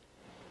angel?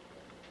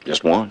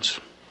 Just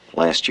once.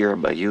 Last year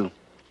by you.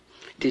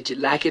 Did you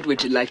like it?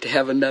 Would you like to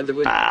have another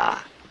one?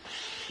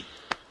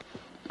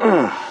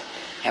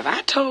 Have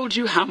I told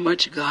you how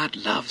much God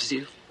loves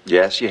you?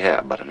 Yes, you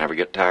have, but I never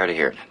get tired of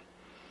hearing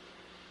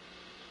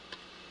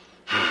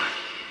it.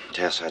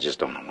 Tess, I just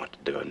don't know what to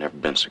do. I've never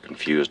been so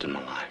confused in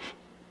my life.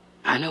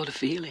 I know the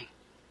feeling.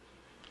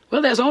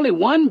 Well, there's only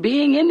one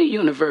being in the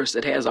universe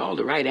that has all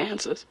the right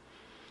answers.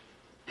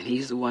 And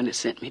he's the one that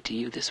sent me to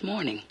you this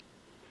morning.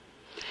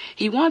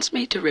 He wants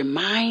me to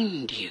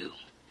remind you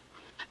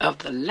of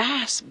the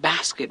last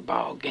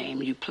basketball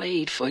game you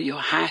played for your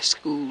high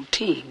school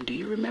team. Do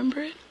you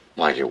remember it?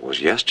 Like it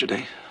was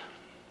yesterday.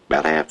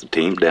 About half the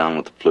team down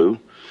with the flu.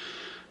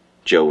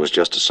 Joe was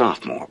just a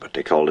sophomore, but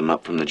they called him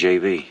up from the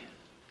JV.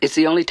 It's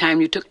the only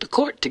time you took the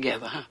court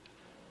together,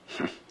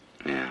 huh?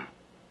 Yeah.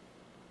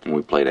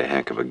 We played a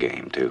heck of a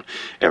game, too.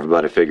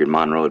 Everybody figured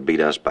Monroe had beat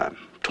us by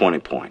 20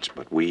 points,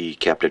 but we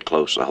kept it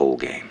close the whole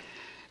game.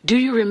 Do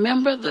you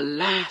remember the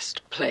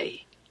last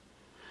play?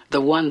 The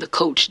one the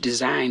coach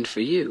designed for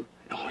you?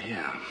 Oh,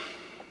 yeah.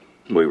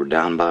 We were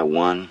down by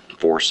 1,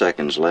 4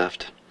 seconds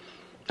left.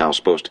 I was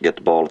supposed to get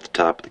the ball at the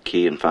top of the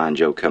key and find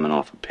Joe coming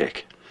off a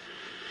pick.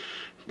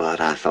 But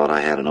I thought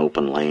I had an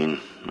open lane.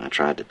 I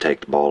tried to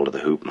take the ball to the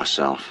hoop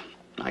myself.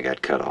 I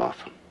got cut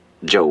off.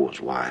 Joe was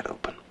wide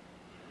open.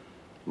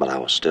 But I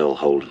was still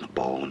holding the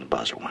ball when the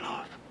buzzer went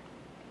off.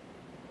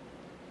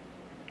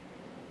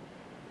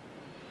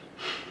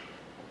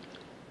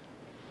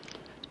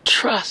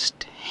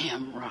 Trust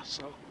him,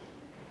 Russell.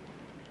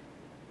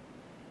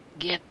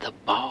 Get the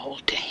ball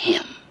to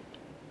him.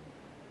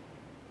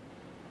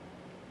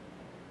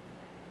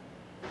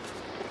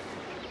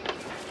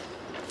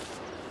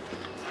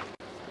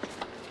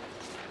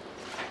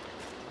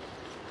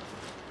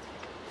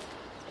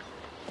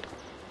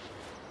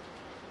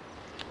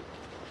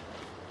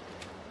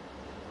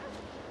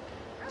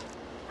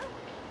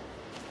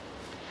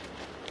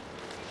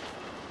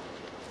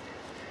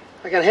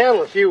 I can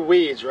handle a few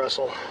weeds,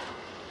 Russell.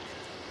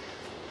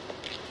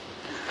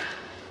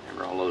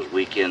 Remember all those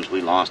weekends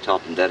we lost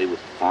helping Daddy with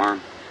the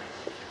farm?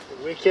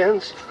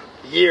 Weekends?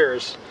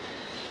 Years.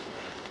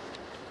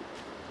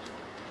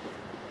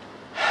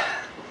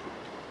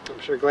 I'm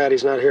sure glad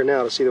he's not here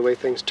now to see the way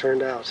things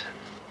turned out.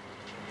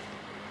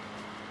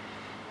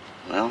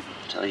 Well,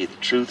 to tell you the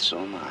truth, so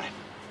am I.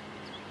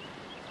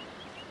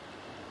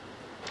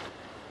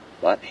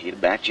 But he'd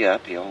have backed you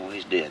up. He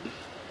always did.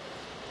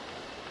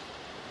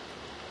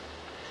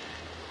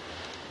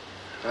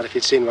 Not if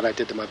you'd seen what I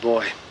did to my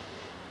boy.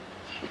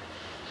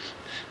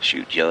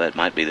 Shoot, Joe, that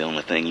might be the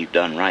only thing you've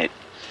done right.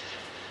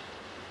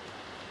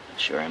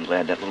 Sure, I'm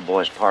glad that little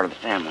boy's part of the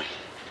family.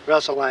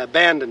 Russell, I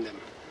abandoned him.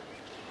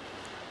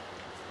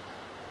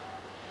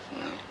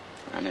 Well,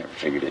 I never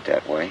figured it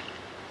that way.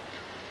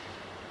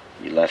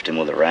 You left him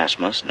with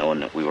Erasmus, knowing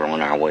that we were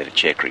on our way to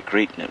Chicory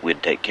Creek and that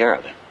we'd take care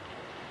of him.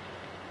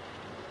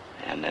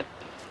 And that,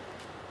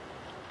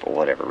 for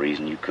whatever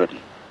reason, you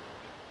couldn't.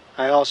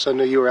 I also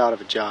knew you were out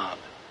of a job.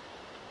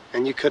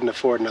 And you couldn't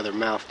afford another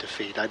mouth to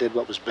feed. I did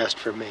what was best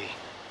for me,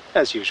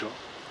 as usual.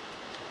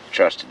 You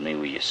trusted me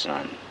with your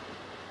son.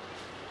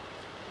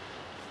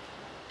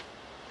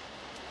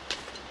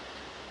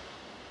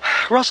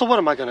 Russell, what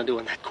am I going to do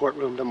in that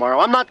courtroom tomorrow?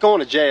 I'm not going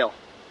to jail.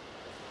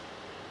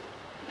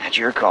 That's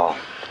your call.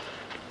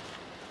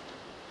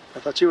 I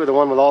thought you were the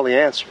one with all the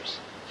answers.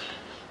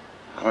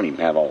 I don't even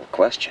have all the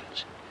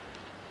questions.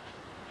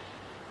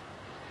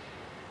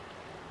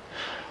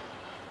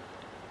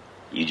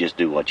 You just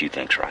do what you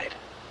think's right.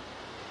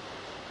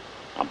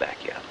 I'll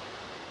back you up.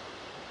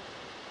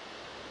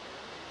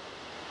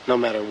 No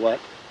matter what?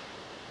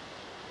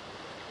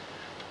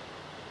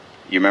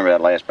 You remember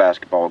that last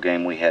basketball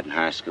game we had in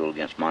high school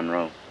against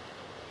Monroe?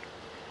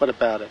 What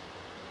about it?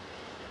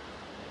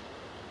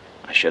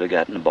 I should have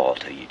gotten the ball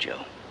to you,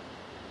 Joe.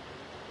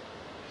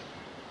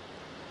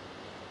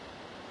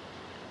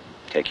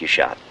 Take your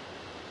shot.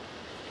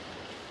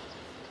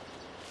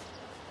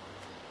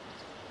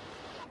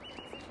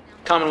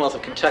 Commonwealth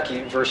of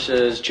Kentucky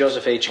versus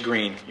Joseph H.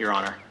 Green, Your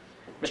Honor.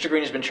 Mr.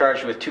 Green has been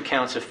charged with 2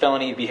 counts of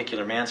felony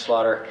vehicular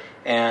manslaughter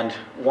and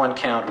 1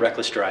 count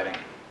reckless driving.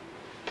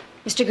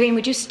 Mr. Green,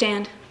 would you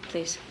stand,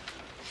 please?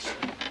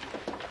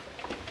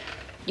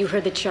 You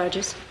heard the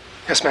charges?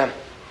 Yes, ma'am.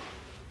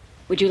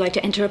 Would you like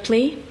to enter a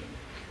plea?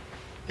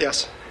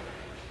 Yes.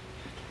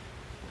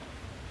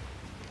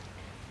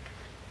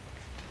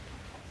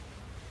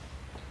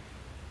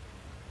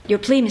 Your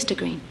plea, Mr.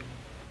 Green.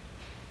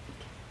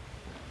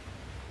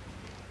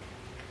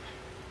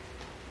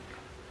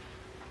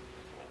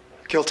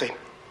 Guilty.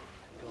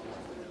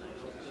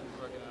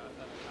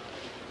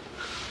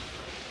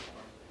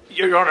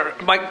 Your Honor,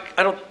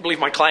 I don't believe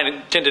my client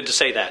intended to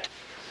say that.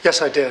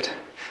 Yes, I did.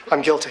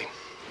 I'm guilty.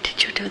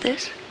 Did you do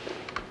this?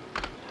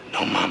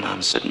 No, Mama,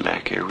 I'm sitting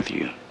back here with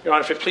you. Your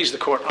Honor, if it please the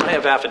court, I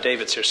have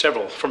affidavits here,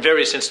 several, from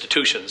various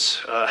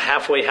institutions,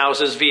 halfway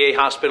houses, VA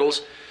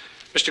hospitals.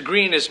 Mr.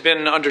 Green has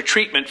been under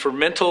treatment for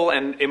mental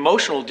and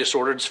emotional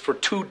disorders for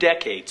 2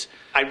 decades.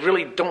 I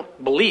really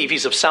don't believe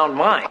he's of sound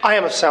mind. I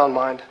am of sound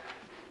mind.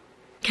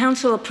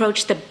 Counsel,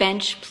 approach the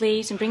bench,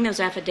 please, and bring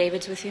those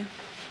affidavits with you.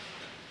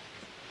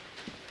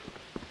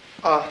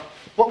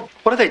 What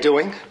are they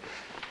doing?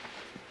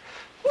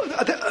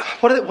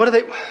 What are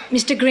they?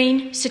 Mr.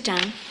 Green, sit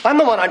down. I'm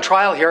the one on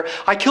trial here.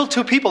 I killed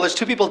 2 people. There's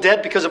 2 people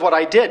dead because of what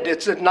I did.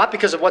 It's not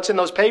because of what's in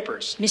those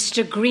papers.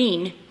 Mr.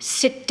 Green,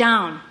 sit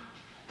down.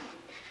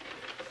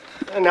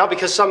 And now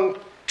because some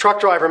truck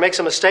driver makes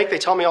a mistake, they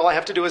tell me all I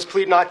have to do is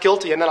plead not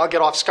guilty and then I'll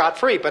get off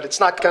scot-free, but it's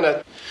not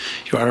gonna...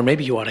 Your Honor,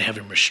 maybe you ought to have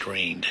him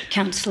restrained.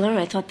 Counselor,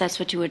 I thought that's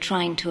what you were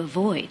trying to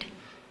avoid.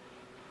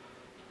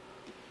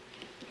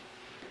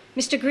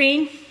 Mr.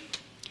 Green,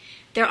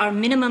 there are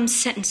minimum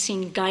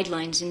sentencing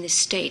guidelines in this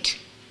state.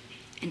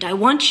 And I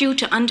want you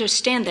to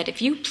understand that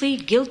if you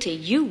plead guilty,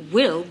 you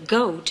will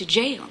go to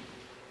jail.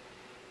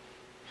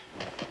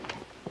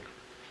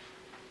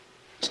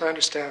 Yes, I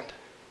understand.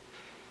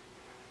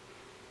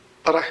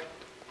 But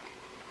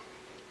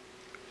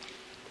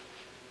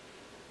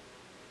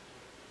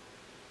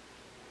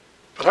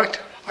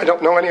I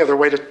don't know any other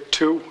way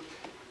to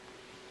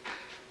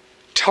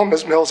tell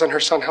Ms. Mills and her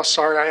son how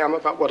sorry I am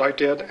about what I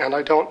did, and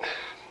I don't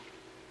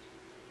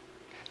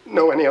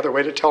know any other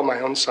way to tell my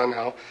own son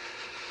how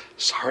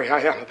sorry I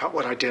am about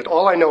what I did.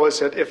 All I know is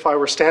that if I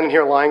were standing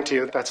here lying to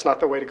you, that's not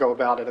the way to go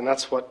about it, and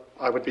that's what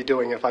I would be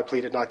doing if I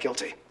pleaded not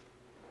guilty.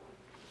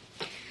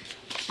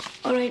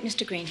 All right,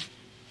 Mr. Green.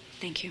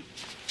 Thank you.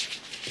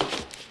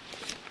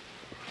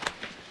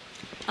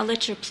 I'll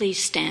let your plea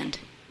stand.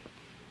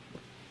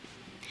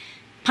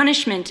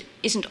 Punishment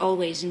isn't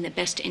always in the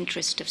best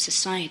interest of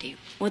society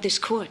or this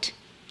court.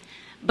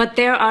 But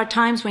there are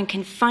times when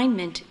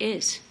confinement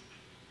is.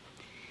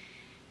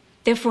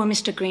 Therefore,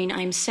 Mr. Green,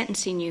 I am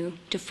sentencing you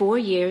to 4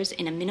 years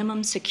in a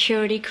minimum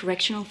security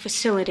correctional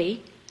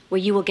facility where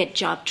you will get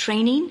job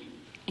training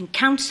and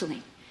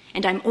counseling.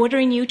 And I'm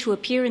ordering you to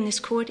appear in this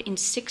court in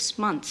 6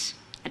 months,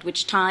 at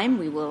which time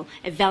we will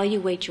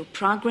evaluate your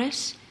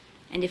progress.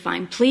 And if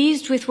I'm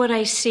pleased with what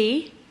I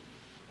see,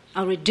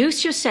 I'll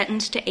reduce your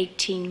sentence to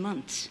 18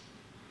 months.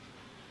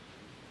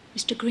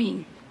 Mr.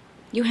 Green,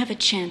 you have a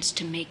chance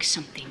to make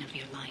something of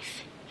your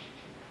life.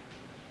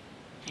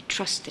 I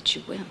trust that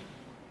you will.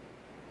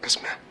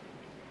 Yes, ma'am.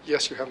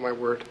 Yes, you have my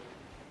word.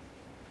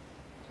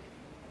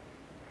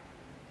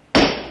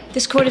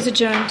 This court is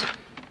adjourned.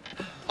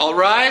 All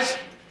rise.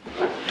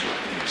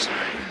 I'm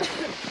sorry.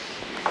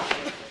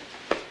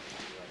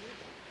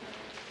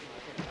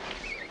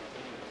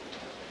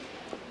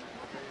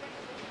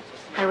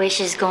 I wish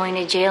his going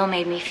to jail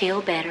made me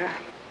feel better,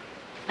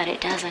 but it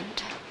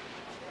doesn't.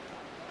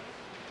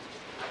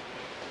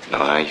 Know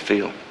how you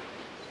feel? I'm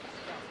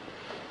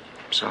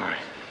sorry.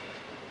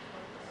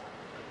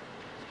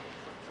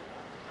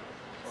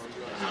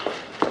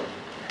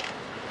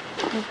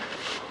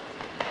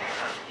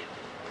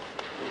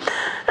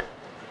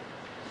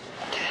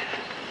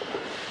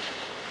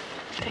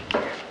 Thank you.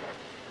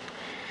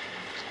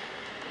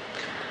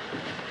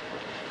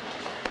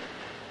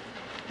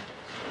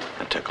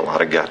 It took a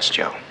lot of guts,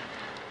 Joe.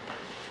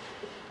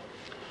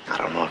 I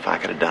don't know if I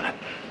could have done it.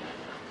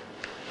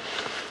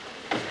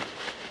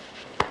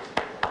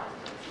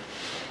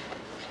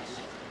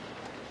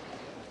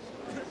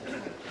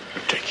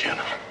 Take care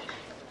now.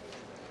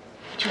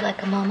 Would you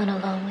like a moment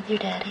alone with your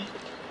daddy?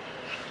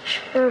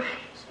 Sure.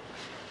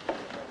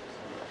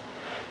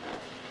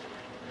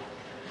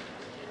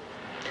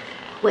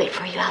 Wait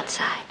for you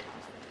outside.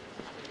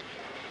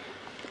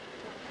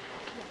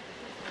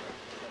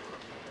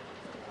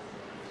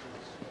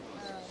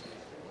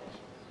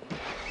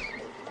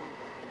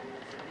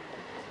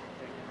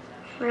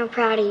 I'm real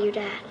proud of you,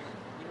 Dad.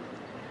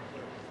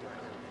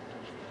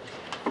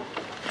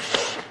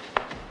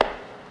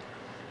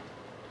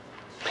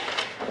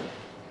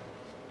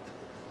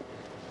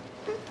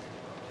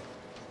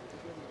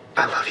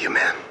 I love you,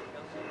 man.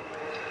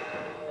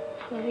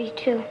 I love you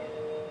too.